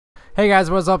Hey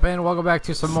guys, what's up, and welcome back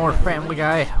to some more Family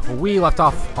Guy. We left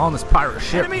off on this pirate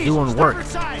ship doing work.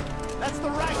 That's the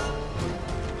right.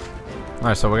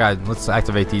 Alright, so let's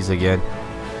activate these again.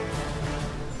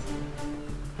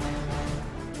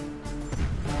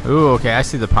 Ooh, okay, I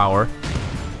see the power.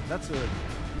 That's you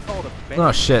call it a band,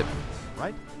 Oh shit.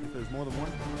 right? If there's more than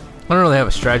one. I don't really have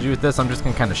a strategy with this, I'm just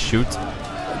gonna kinda shoot.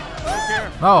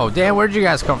 Oh, damn, where'd you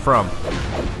guys come from?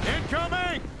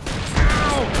 Incoming!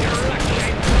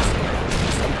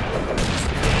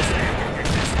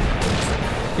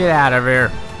 Get out of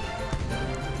here.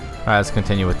 Alright, let's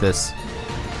continue with this.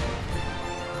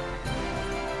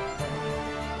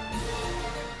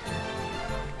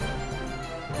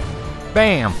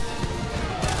 Bam!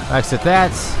 Exit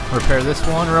that. Repair this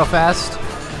one real fast.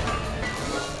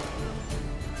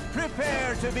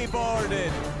 Prepare to be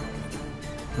boarded.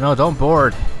 No, don't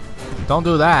board. Don't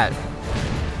do that.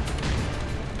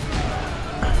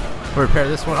 Repair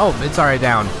this one. Oh, it's already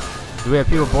down. Do we have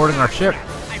people boarding our ship?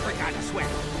 I forgot to swear.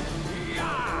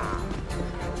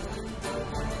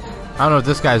 I don't know what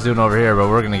this guy's doing over here, but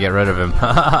we're gonna get rid of him.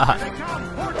 I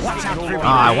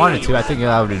wanted to. I think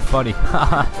that would be funny.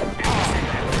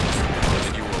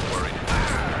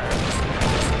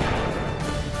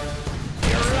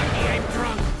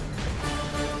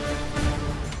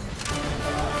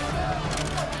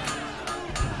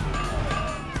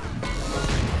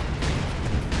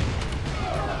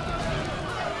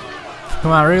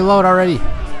 Come on, reload already.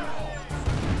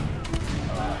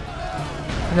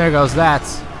 And there goes that.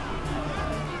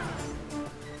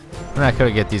 We're not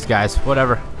gonna get these guys.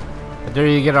 Whatever. How dare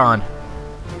you get on?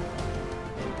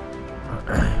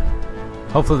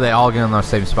 Hopefully they all get on the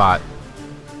same spot.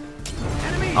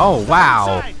 Oh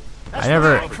wow!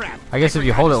 I guess if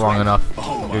you hold it long enough,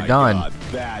 you're done. God,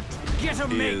 that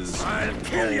is I'll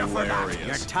kill you for that.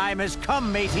 Your time has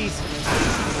come, mateys.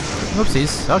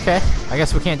 Oopsies. Okay. I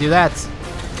guess we can't do that.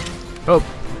 Oh.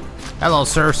 Hello,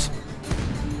 sirs.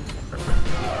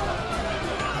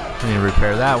 We need to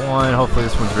repair that one. Hopefully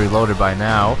this one's reloaded by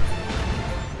now.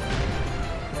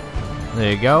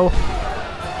 There you go.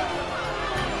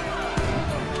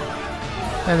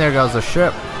 And there goes the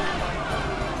ship.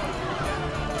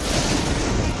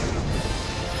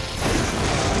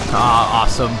 Ah,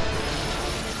 awesome.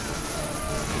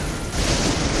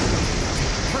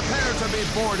 Prepare to be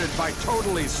boarded by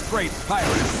totally straight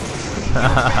pirates.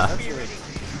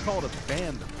 You call it a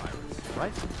band of pirates,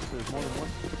 right? There's more than one.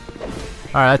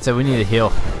 Alright, that's it. We need to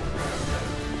heal.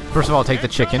 First of all, take the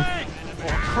chicken.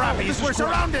 Crappies, we're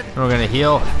surrounded. And we're gonna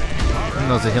heal. And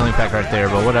there's a healing pack right there,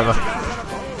 but whatever.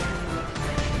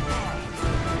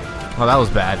 Oh, that was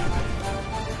bad.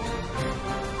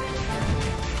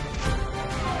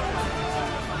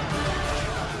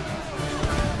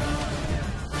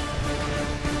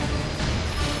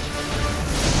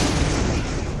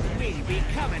 We'll be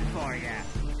coming for you.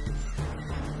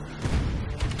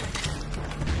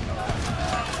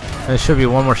 There should be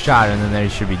one more shot, and then they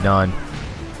should be done.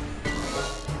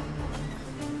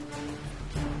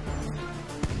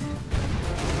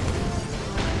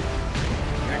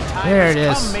 There it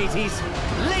is. Come, mateys.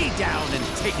 Lay down and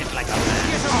take it like a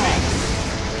man.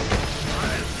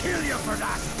 I'll kill you for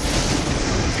that.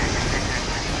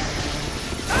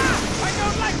 I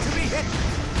don't like to be hit.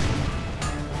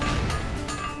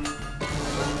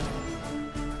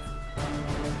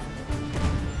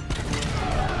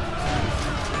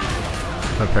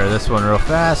 Repair this one real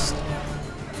fast.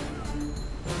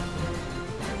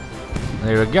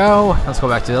 There we go. Let's go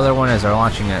back to the other one as they're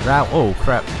launching it. Oh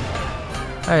crap.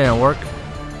 That didn't work.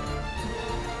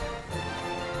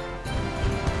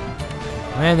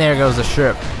 And there goes the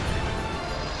ship.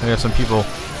 We have some people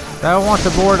that want to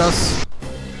board us.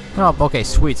 Oh, okay,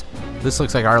 sweet. This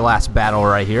looks like our last battle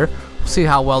right here. We'll see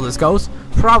how well this goes.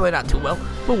 Probably not too well,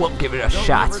 but we'll give it a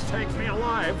shot. Take me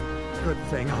alive. Good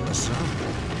thing on the sun.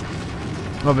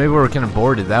 Well, maybe we're gonna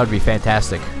board it. That would be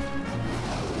fantastic.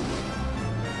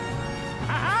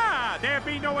 Aha! There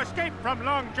be no escape from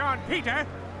Long John Peter,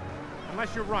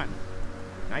 unless you run.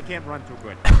 I can't run too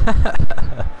good.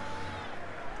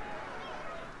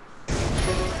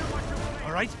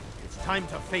 All right, it's time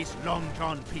to face Long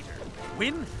John Peter.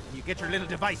 Win, and you get your little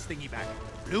device thingy back.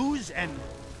 Lose, and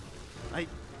I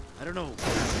don't know.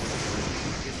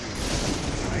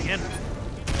 Try again.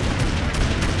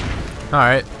 All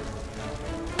right.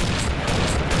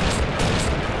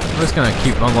 I'm just gonna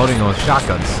keep unloading those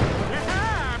shotguns.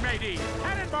 Yeah, matey!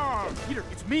 Cannonball! Peter,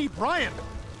 it's me, Brian.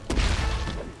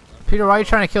 Peter, why are you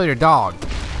trying to kill your dog?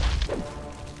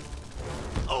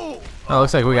 Oh, Oh,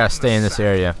 looks like we gotta stay in this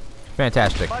area.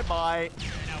 Fantastic. bye-bye.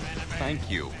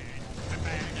 Thank you.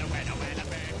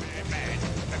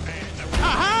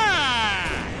 Aha!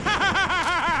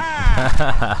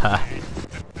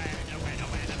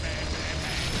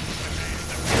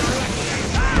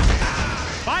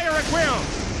 Fire at will!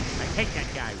 I hate that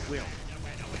guy, Will.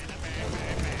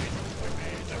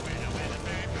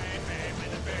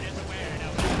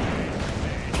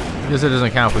 I guess it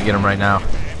doesn't count if we get him right now.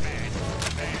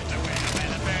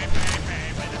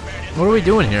 What are we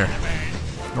doing here?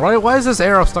 Why is this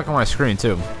arrow stuck on my screen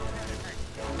too?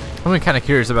 I'm kind of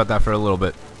curious about that for a little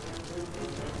bit.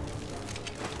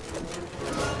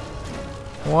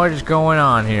 What is going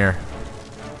on here?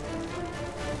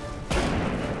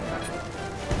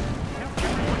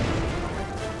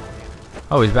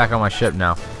 Oh, he's back on my ship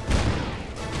now.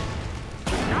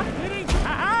 Not kidding?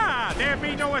 Aha! There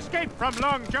be no escape from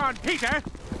Long John Peter!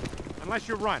 Unless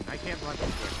you run. I can't run this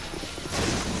way.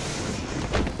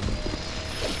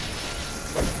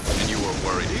 And you were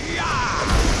worried.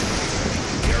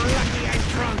 You're lucky I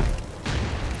shrunk.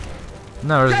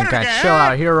 No, we're just gonna kind of chill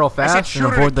out here real fast and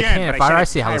avoid the campfire. I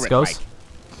see how this goes.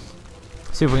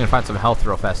 See if we can find some health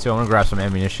real fast too. I'm gonna grab some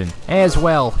ammunition as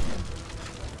well.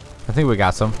 I think we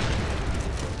got some.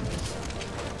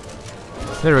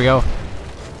 There we go.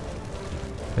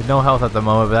 There's no health at the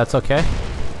moment, but that's okay.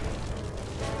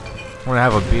 I'm gonna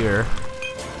have a beer.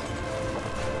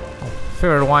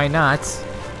 Figured why not?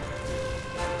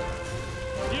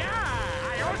 Yeah,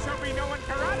 I also be knowing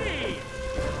karate.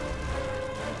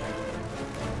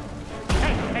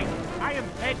 Hey, I am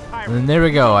head pirate. And there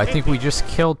we go. I think we just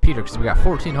killed Peter because we got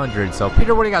 1,400. So,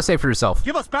 Peter, what do you got to say for yourself?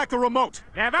 Give us back the remote.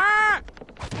 Never.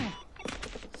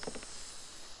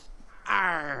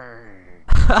 Arrgh.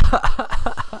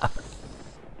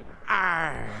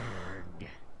 Arrgh.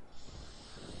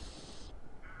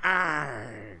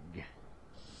 Arrgh.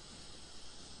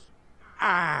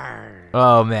 Arrgh.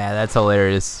 Oh man, that's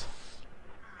hilarious.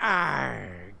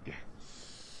 Arrgh.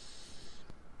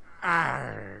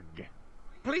 Arrgh.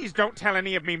 Please don't tell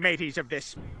any of me mateys of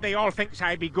this. They all thinks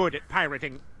I be good at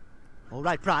pirating. All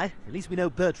right, Bri. At least we know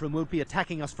Bertram won't be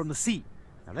attacking us from the sea.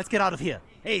 Now let's get out of here.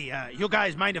 Hey, you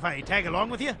guys mind if I tag along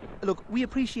with you? Look, we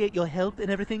appreciate your help and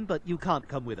everything, but you can't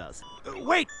come with us.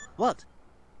 Wait! What?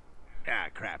 Ah,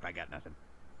 crap, I got nothing.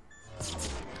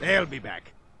 They'll be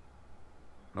back.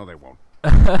 No, they won't.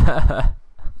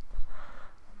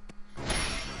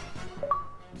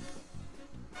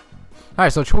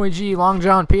 Alright, so Choi G, Long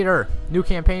John Peter, new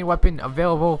campaign weapon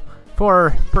available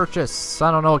for purchase.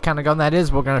 I don't know what kind of gun that is,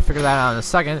 but we're gonna figure that out in a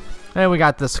second. And we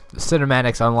got this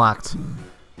cinematics unlocked.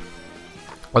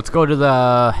 Let's go to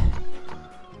the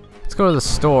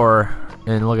store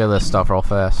and look at this stuff real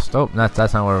fast. Oh,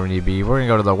 that's not where we need to be. We're gonna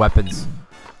go to the weapons.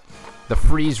 The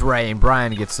freeze ray, and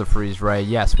Brian gets the freeze ray.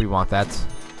 Yes, we want that.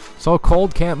 So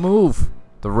cold, can't move.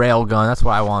 The rail gun, that's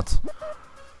what I want.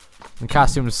 The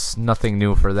costume's nothing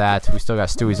new for that. We still got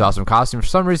Stewie's awesome costume. For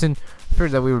some reason, I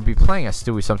figured that we would be playing as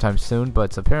Stewie sometime soon,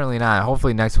 but apparently not.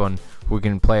 Hopefully next one we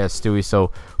can play as Stewie. So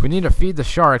we need to feed the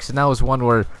sharks, and that was one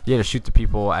where you had to shoot the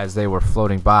people as they were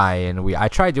floating by, and I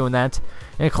tried doing that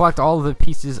and collect all of the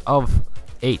pieces of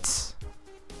 8.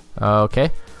 Okay,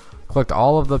 collect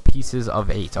all of the pieces of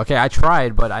 8. Okay, I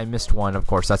tried, but I missed one. Of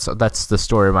course, that's the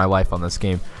story of my life on this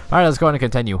game. All right, let's go ahead and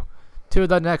continue to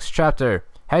the next chapter.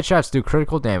 Headshots do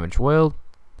critical damage. Well,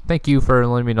 thank you for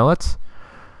letting me know that.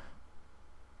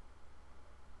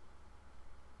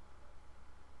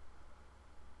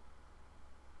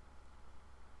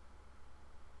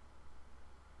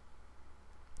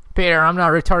 Peter, I'm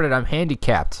not retarded. I'm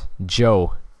handicapped.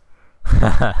 Joe.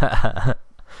 I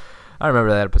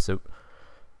remember that episode.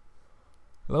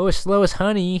 Lois,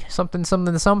 honey. Something,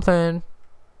 something, something.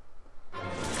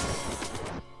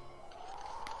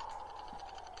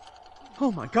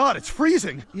 Oh my god, it's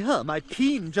freezing! Yeah, my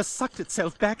peen just sucked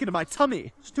itself back into my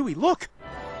tummy. Stewie, look!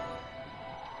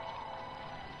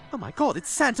 Oh my god, it's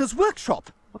Santa's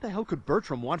workshop! What the hell could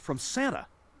Bertram want from Santa?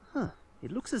 Huh.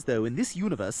 It looks as though in this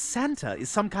universe, Santa is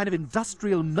some kind of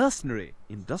industrial mercenary.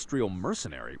 Industrial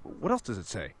mercenary? What else does it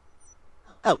say?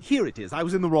 Oh, here it is. I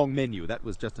was in the wrong menu. That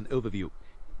was just an overview.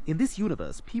 In this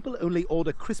universe, people only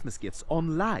order Christmas gifts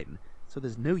online, so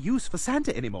there's no use for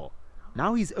Santa anymore.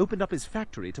 Now he's opened up his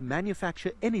factory to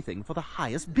manufacture anything for the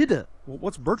highest bidder. Well,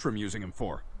 what's Bertram using him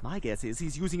for? My guess is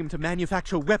he's using him to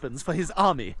manufacture weapons for his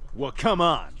army. Well, come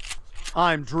on.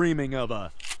 I'm dreaming of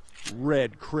a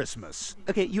red Christmas.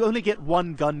 Okay, you only get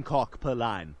one gun cock per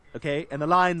line, okay? And the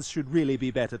lines should really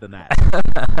be better than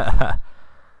that.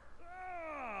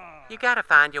 You gotta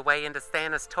find your way into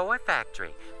Santa's toy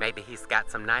factory. Maybe he's got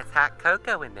some nice hot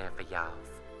cocoa in there for y'all.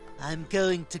 I'm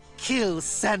going to kill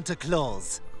Santa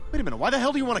Claus. Wait a minute, why the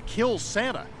hell do you want to kill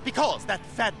Santa? Because that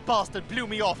fat bastard blew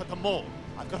me off at the mall.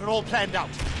 I've got it all planned out.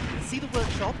 see the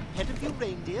workshop, pet a few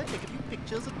reindeer, take a few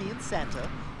pictures of me and Santa,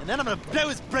 and then I'm gonna blow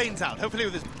his brains out, hopefully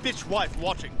with his bitch wife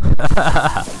watching.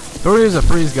 So we're gonna use a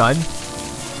freeze gun.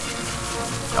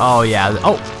 Oh yeah.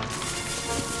 Oh.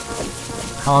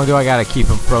 How long do I gotta keep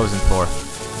him frozen for?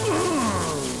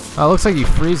 Oh, it looks like you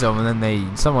freeze them, and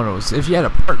then if you had a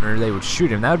partner, they would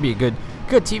shoot him. That would be a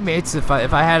good teammates if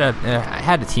I had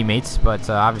a teammates, but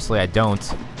obviously I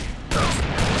don't.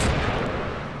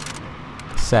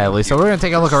 Sadly, so we're gonna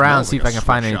take a look around and see if I can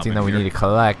find anything that we need to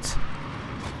collect.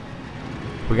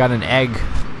 We got an egg,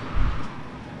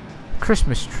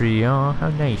 Christmas tree. Oh, how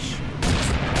nice!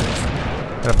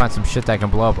 Gotta find some shit that can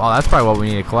blow up. Oh, that's probably what we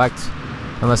need to collect.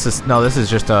 Unless this is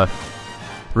just a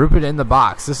Rupert in the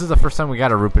box. This is the first time we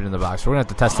got a Rupert in the box. We're gonna have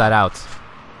to test that out.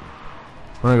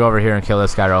 We're gonna go over here and kill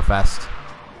this guy real fast.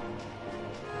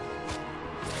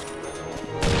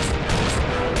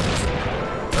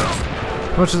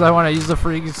 As much as I want to use the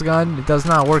freeze gun, it does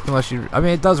not work unless you. I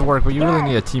mean, it does work, but you really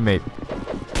need a teammate.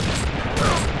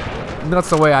 And that's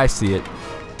the way I see it.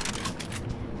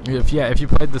 If you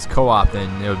played this co-op, then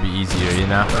it would be easier, you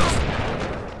know.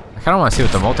 I kind of want to see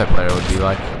what the multiplayer would be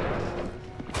like.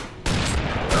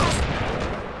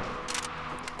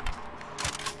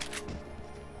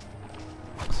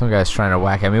 Some guy's trying to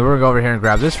whack at me. We're gonna go over here and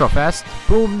grab this real fast.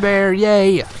 Boom bear,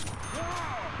 yay!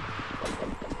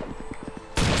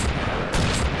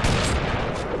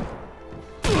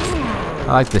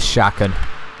 I like the shotgun.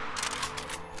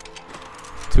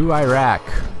 To Iraq.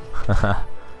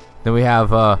 Then we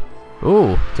have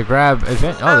ooh, to grab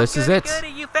event. Oh, this is it.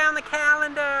 Goody, you found the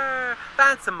calendar.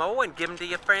 Find some more and give them to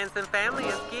your friends and family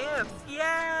as gifts.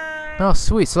 Yay! Oh,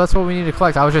 sweet. So that's what we need to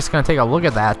collect. I was just gonna take a look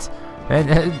at that,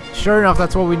 and sure enough,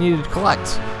 that's what we needed to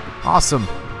collect. Awesome.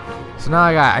 So now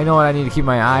I know what I need to keep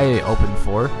my eye open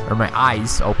for, or my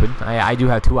eyes open. I do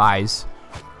have two eyes.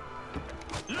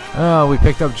 Oh, we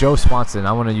picked up Joe Swanson.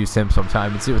 I want to use him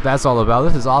sometime and see what that's all about.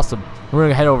 This is awesome. We're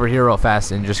gonna head over here real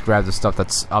fast and just grab the stuff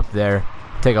that's up there.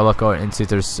 Take a look and see if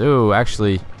there's. Ooh,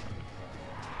 actually,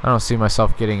 I don't see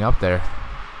myself getting up there.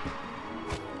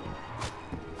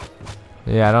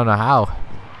 Yeah, I don't know how.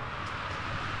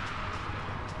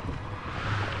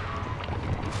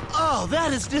 Oh,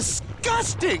 that is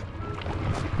disgusting!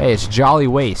 Hey, it's Jolly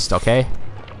Waste, okay?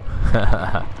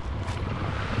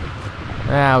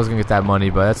 I was gonna get that money,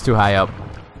 but that's too high up.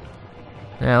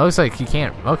 Yeah, it looks like you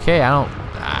can't. Okay,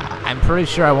 I'm pretty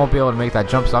sure I won't be able to make that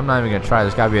jump, so I'm not even gonna try.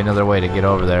 There's gotta be another way to get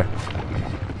over there.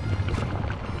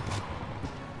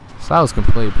 So that was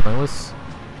completely pointless.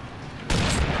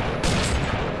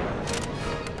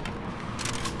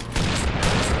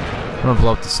 I'm gonna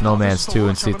blow up the snowmans too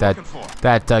and see if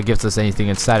that gives us anything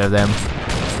inside of them.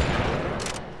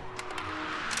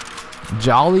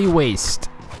 Jolly Waste.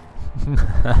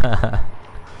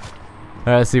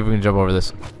 Alright, let's see if we can jump over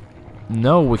this.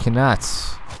 No, we cannot.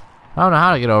 I don't know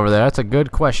how to get over there. That's a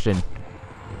good question.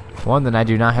 One that I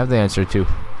do not have the answer to.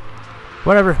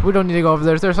 Whatever, we don't need to go over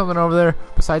there. Is there something over there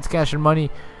besides cash and money?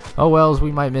 Oh well,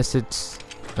 we might miss it.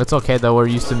 It's okay though, we're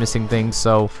used to missing things,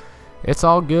 so it's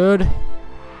all good.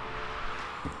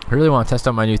 I really want to test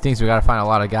out my new things. We gotta find a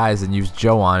lot of guys and use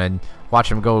Joe on and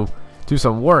watch him go do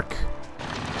some work.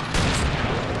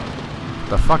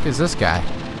 The fuck is this guy?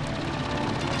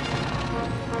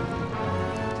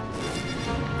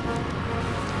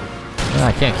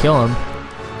 I can't kill him.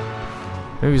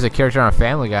 Maybe he's a character on a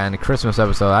Family Guy in a Christmas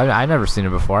episode. I never seen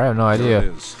it before. I have no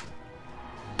idea.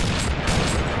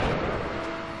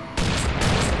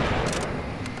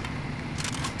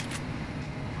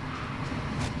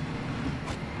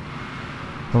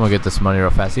 I'm gonna get this money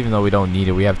real fast, even though we don't need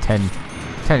it. We have 10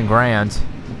 grand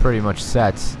pretty much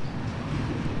set.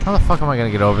 How the fuck am I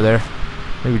gonna get over there?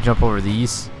 Maybe jump over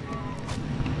these.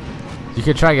 You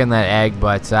could try getting that egg,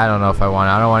 but I don't know if I want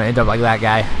to. I don't want to end up like that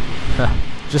guy.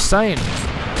 Just saying.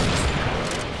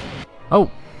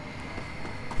 Oh.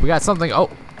 We got something. Oh.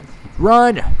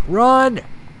 Run! Run!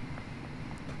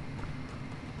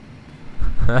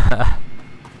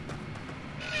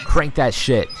 Crank that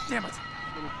shit. Damn it!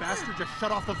 Little bastard just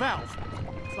shut off the valve.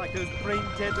 It's like those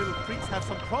brain-dead little freaks have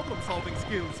some problem-solving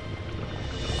skills.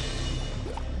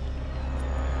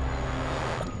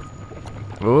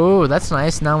 Ooh, that's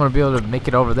nice. Now I'm going to be able to make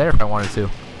it over there if I wanted to.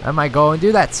 I might go and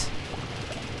do that.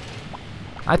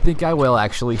 I think I will,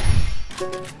 actually.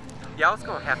 Y'all's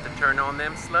gonna have to turn on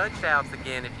them sludge valves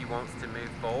again if you wants to move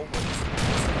forward.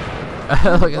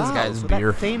 Look at this guy's so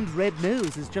beer. That famed red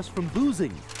nose is just from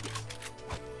boozing.